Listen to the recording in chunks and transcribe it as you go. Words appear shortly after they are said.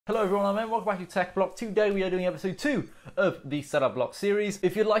Hello everyone, I'm Ammar. Welcome back to TechBlock. Today we are doing episode 2 of the Setup Block series.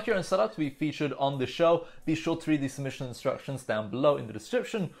 If you'd like your own setup to be featured on the show, be sure to read the submission instructions down below in the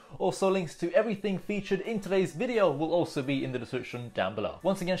description. Also, links to everything featured in today's video will also be in the description down below.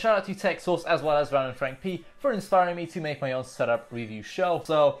 Once again, shout out to TechSource as well as Random Frank P for inspiring me to make my own setup review show.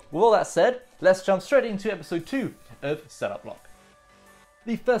 So, with all that said, let's jump straight into episode 2 of Setup Block.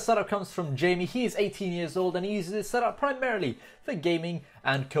 The first setup comes from Jamie. He is 18 years old and he uses his setup primarily for gaming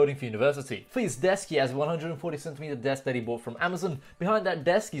and coding for university. For his desk, he has a 140cm desk that he bought from Amazon. Behind that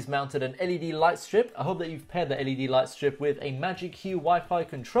desk, he's mounted an LED light strip. I hope that you've paired the LED light strip with a Magic Hue Wi-Fi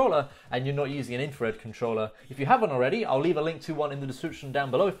controller and you're not using an infrared controller. If you haven't already, I'll leave a link to one in the description down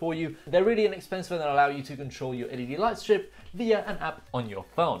below for you. They're really inexpensive and allow you to control your LED light strip via an app on your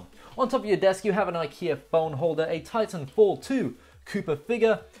phone. On top of your desk, you have an IKEA phone holder, a Titan Fall 2 Cooper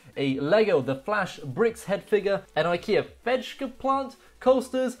figure, a Lego The Flash Bricks head figure, an IKEA Fedge plant,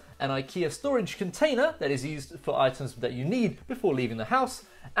 coasters, an IKEA storage container that is used for items that you need before leaving the house,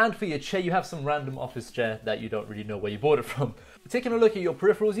 and for your chair you have some random office chair that you don't really know where you bought it from. Taking a look at your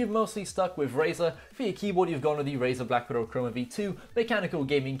peripherals, you've mostly stuck with Razer. For your keyboard, you've gone with the Razer Black Widow Chroma V2 mechanical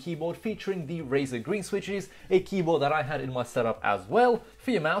gaming keyboard featuring the Razer green switches, a keyboard that I had in my setup as well.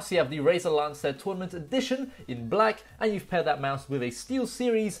 For your mouse, you have the Razer Lancet Tournament Edition in black, and you've paired that mouse with a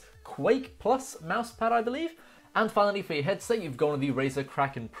SteelSeries Quake Plus mousepad, I believe. And finally, for your headset, you've gone with the Razer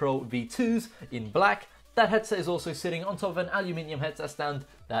Kraken Pro V2s in black. That headset is also sitting on top of an aluminium headset stand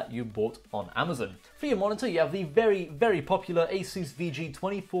that you bought on Amazon. For your monitor, you have the very popular Asus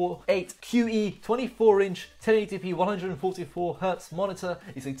VG248QE 24-inch 1080p 144Hz monitor.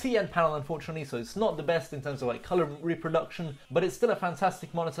 It's a TN panel, unfortunately, so it's not the best in terms of like color reproduction, but it's still a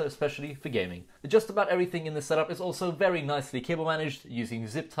fantastic monitor, especially for gaming. Just about everything in the setup is also very nicely cable managed using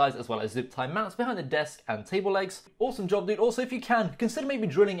zip ties as well as zip tie mounts behind the desk and table legs. Awesome job, dude. Also, if you can, consider maybe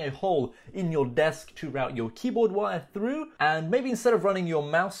drilling a hole in your desk to route your keyboard wire through, and maybe instead of running your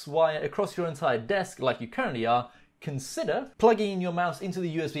mouse wire across your entire desk like you currently are, consider plugging in your mouse into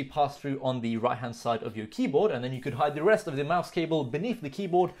the USB pass-through on the right-hand side of your keyboard, and then you could hide the rest of the mouse cable beneath the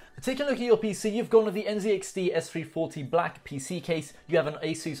keyboard. Taking a look at your PC, you've gone with the NZXT S340 black PC case. You have an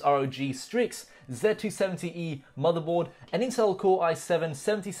Asus ROG Strix Z270E motherboard, an Intel Core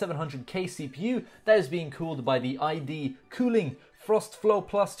i7-7700K CPU that is being cooled by the ID Cooling Frost Flow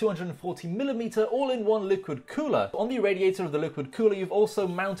Plus 240mm all-in-one liquid cooler. On the radiator of the liquid cooler, you've also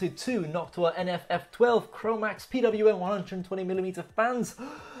mounted two Noctua NF-F12 Chromax PWM 120mm fans.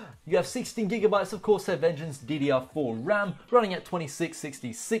 You have 16GB of Corsair Vengeance DDR4 RAM running at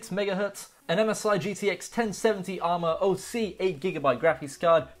 2666 MHz, an MSI GTX 1070 Ammar OC 8GB graphics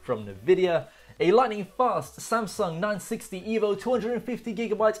card from NVIDIA, a lightning fast Samsung 960 EVO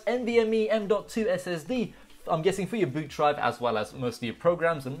 250GB NVMe M.2 SSD, I'm guessing for your boot drive as well as most of your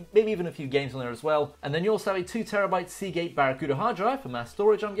programs and maybe even a few games on there as well. And then you also have a 2TB Seagate Barracuda hard drive for mass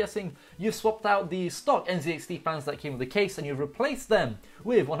storage, I'm guessing. You've swapped out the stock NZXT fans that came with the case and you've replaced them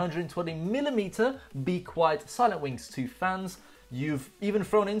with 120mm Be Quiet Silent Wings 2 fans. You've even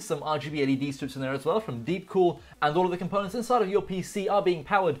thrown in some RGB LED strips in there as well from Deepcool, and all of the components inside of your PC are being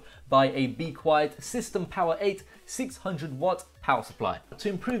powered by a Be Quiet System Power 8 600-watt power supply. To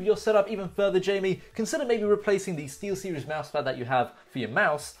improve your setup even further, Jamie, consider maybe replacing the SteelSeries mousepad that you have for your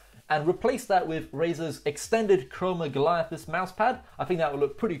mouse and replace that with Razer's extended Chroma Goliathus mousepad. I think that would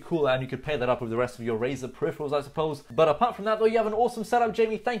look pretty cool and you could pair that up with the rest of your Razer peripherals, I suppose. But apart from that though, you have an awesome setup,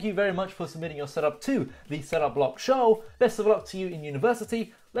 Jamie. Thank you very much for submitting your setup to the Setup Block show. Best of luck to you in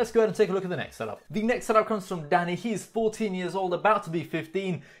university. Let's go ahead and take a look at the next setup. The next setup comes from Danny. He is 14 years old, about to be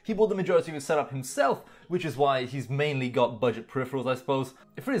 15. He bought the majority of his setup himself, which is why he's mainly got budget peripherals, I suppose.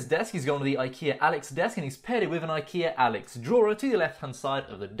 For his desk, he's gone to the IKEA Alex desk and he's paired it with an IKEA Alex drawer to the left-hand side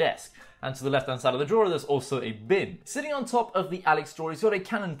of the desk. And to the left-hand side of the drawer, there's also a bin. Sitting on top of the Alex drawer, he's got a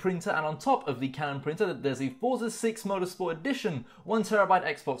Canon Printer, and on top of the Canon Printer, there's a Forza 6 Motorsport Edition 1TB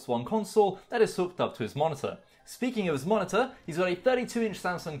Xbox One console that is hooked up to his monitor. Speaking of his monitor, he's got a 32-inch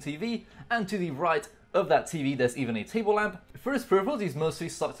Samsung TV, and to the right of that TV there's even a table lamp. For his peripherals, he's mostly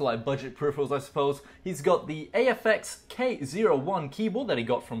stuck to like budget peripherals, I suppose. He's got the AFX K01 keyboard that he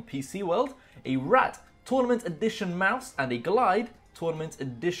got from PC World, a RAT Tournament Edition mouse, and a Glide Tournament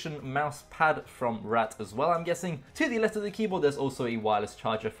Edition mouse pad from RAT as well, I'm guessing. To the left of the keyboard there's also a wireless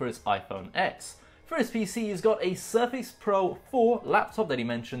charger for his iPhone X. For his PC, he's got a Surface Pro 4 laptop that he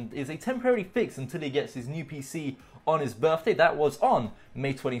mentioned is a temporary fix until he gets his new PC on his birthday. That was on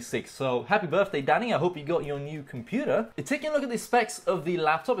May 26th. So happy birthday, Danny. I hope you got your new computer. Taking a look at the specs of the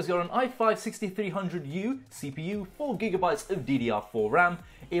laptop, it's got an i5-6300U CPU, 4GB of DDR4 RAM,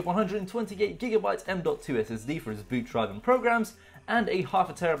 a 128GB M.2 SSD for his boot drive and programs, and a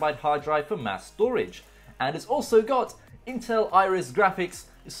 0.5 TB hard drive for mass storage. And it's also got Intel Iris graphics,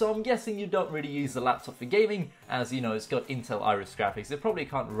 so I'm guessing you don't really use the laptop for gaming, as you know it's got Intel Iris graphics. It probably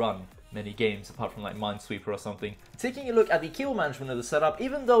can't run many games apart from like Minesweeper or something. Taking a look at the cable management of the setup,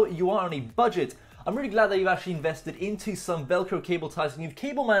 even though you are on a budget, I'm really glad that you've actually invested into some Velcro cable ties and you've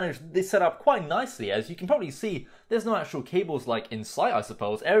cable managed this setup quite nicely. As you can probably see, there's no actual cables like in sight, I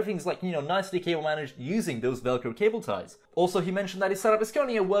suppose. Everything's like, you know, nicely cable managed using those Velcro cable ties. Also, he mentioned that his setup is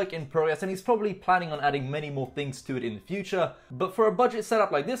currently a work in progress and he's probably planning on adding many more things to it in the future. But for a budget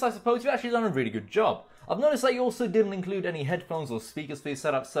setup like this, I suppose you've actually done a really good job. I've noticed that you also didn't include any headphones or speakers for your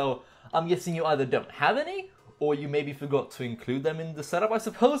setup, so I'm guessing you either don't have any, or you maybe forgot to include them in the setup, I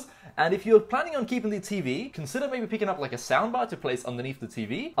suppose. And if you're planning on keeping the TV, consider maybe picking up like a soundbar to place underneath the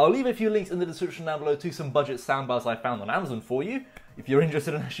TV. I'll leave a few links in the description down below to some budget soundbars I found on Amazon for you, if you're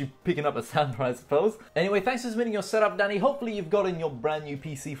interested in actually picking up a soundbar, I suppose. Anyway, thanks for submitting your setup, Danny. Hopefully you've gotten your brand new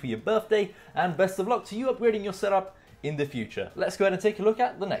PC for your birthday, and best of luck to you upgrading your setup in the future. Let's go ahead and take a look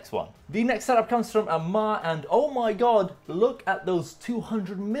at the next one. The next setup comes from Ammar, and oh my god, look at those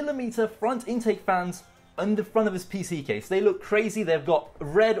 200mm front intake fans on the front of his PC case. They look crazy, they've got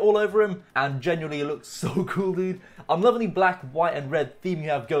red all over him, and genuinely it looks so cool, dude. I'm loving the black, white, and red theme you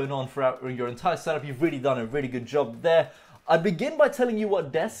have going on throughout your entire setup. You've really done a really good job there. I'd begin by telling you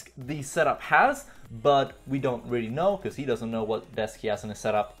what desk the setup has, but we don't really know, because he doesn't know what desk he has in his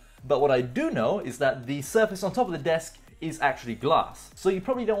setup. But what I do know is that the surface on top of the desk is actually glass. So you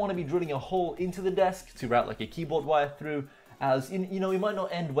probably don't want to be drilling a hole into the desk to route like a keyboard wire through, as you know, it might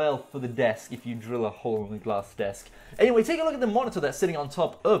not end well for the desk if you drill a hole in the glass desk. Anyway, take a look at the monitor that's sitting on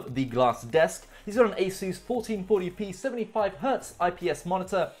top of the glass desk. He's got an Asus 1440p 75Hz IPS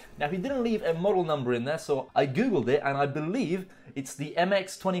monitor. Now, he didn't leave a model number in there, so I googled it, and I believe it's the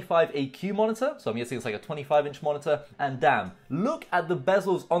MX25AQ monitor, so I'm guessing it's like a 25-inch monitor. And damn, look at the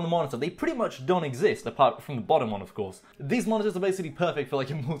bezels on the monitor. They pretty much don't exist, apart from the bottom one, of course. These monitors are basically perfect for like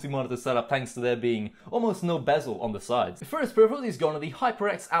a multi-monitor setup, thanks to there being almost no bezel on the sides. For his peripherals, he's gone with the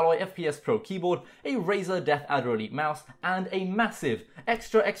HyperX Alloy FPS Pro keyboard, a Razer Death Adder Elite mouse, and a massive,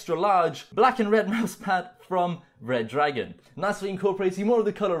 extra large black and red mouse pad from Red Dragon. Nicely incorporating more of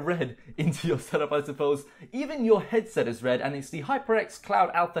the color red into your setup, I suppose. Even your headset is red, and it's the HyperX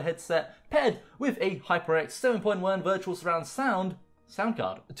Cloud Alpha headset paired with a HyperX 7.1 virtual surround sound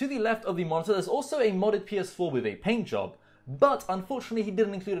card. To the left of the monitor, there's also a modded PS4 with a paint job. But unfortunately, he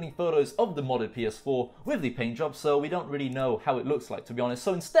didn't include any photos of the modded PS4 with the paint job, so we don't really know how it looks like, to be honest.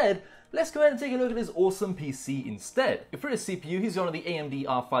 So instead, let's go ahead and take a look at his awesome PC instead. For his CPU, he's on the AMD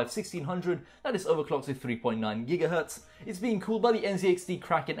R5 1600, that is overclocked to 3.9 GHz. It's being cooled by the NZXT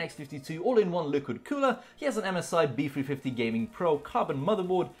Kraken X52 all-in-one liquid cooler. He has an MSI B350 Gaming Pro carbon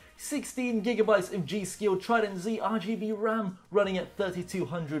motherboard, 16 GB of G-Skill Trident Z RGB RAM running at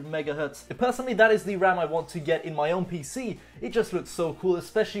 3200 MHz. Personally, that is the RAM I want to get in my own PC. It just looks so cool,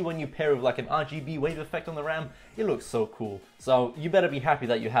 especially when you pair with like an RGB wave effect on the RAM. It looks so cool. So you better be happy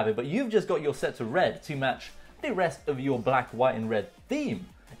that you have it, but you've just got your set to red to match the rest of your black, white, and red theme.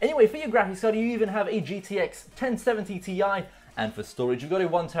 Anyway, for your graphics card, you even have a GTX 1070 Ti, and for storage, you've got a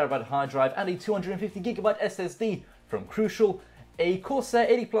 1TB hard drive and a 250GB SSD from Crucial, a Corsair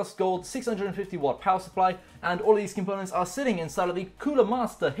 80 Plus Gold 650W power supply, and all of these components are sitting inside of the Cooler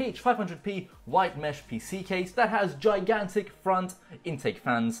Master H500p white mesh PC case that has gigantic front intake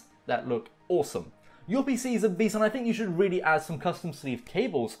fans that look awesome. Your PC is a beast, and I think you should really add some custom sleeve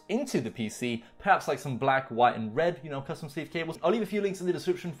cables into the PC, perhaps like some black, white, and red, you know, custom sleeve cables. I'll leave a few links in the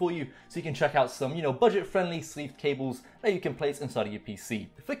description for you so you can check out some, you know, budget-friendly sleeved cables that you can place inside of your PC.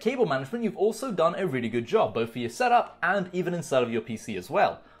 For cable management, you've also done a really good job, both for your setup and even inside of your PC as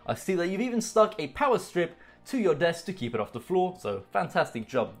well. I see that you've even stuck a power strip to your desk to keep it off the floor, so fantastic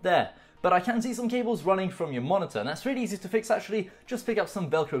job there. But I can see some cables running from your monitor, and that's really easy to fix actually. Just pick up some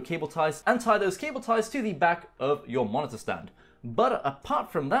Velcro cable ties and tie those cable ties to the back of your monitor stand. But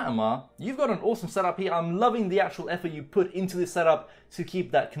apart from that, Ammar, you've got an awesome setup here. I'm loving the actual effort you put into this setup to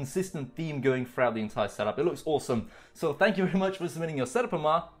keep that consistent theme going throughout the entire setup. It looks awesome. So thank you very much for submitting your setup,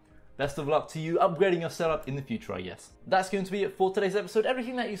 Ammar. Best of luck to you upgrading your setup in the future, I guess. That's going to be it for today's episode.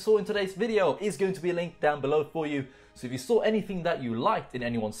 Everything that you saw in today's video is going to be linked down below for you. So if you saw anything that you liked in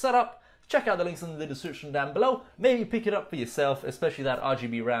anyone's setup, check out the links in the description down below. Maybe pick it up for yourself, especially that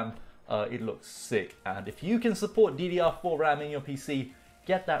RGB RAM. It looks sick. And if you can support DDR4 RAM in your PC,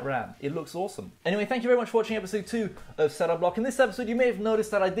 get that RAM. It looks awesome. Anyway, thank you very much for watching episode 2 of TechBlock. In this episode, you may have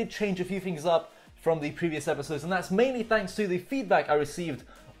noticed that I did change a few things up from the previous episodes, and that's mainly thanks to the feedback I received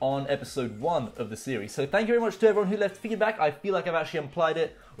on episode 1 of the series. So thank you very much to everyone who left feedback. I feel like I've actually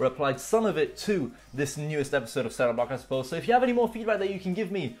applied some of it to this newest episode of Setup Block, I suppose. So if you have any more feedback that you can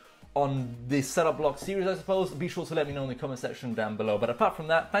give me on this Setup Block series, I suppose, be sure to let me know in the comment section down below. But apart from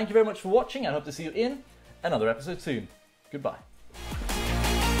that, thank you very much for watching, and I hope to see you in another episode soon. Goodbye.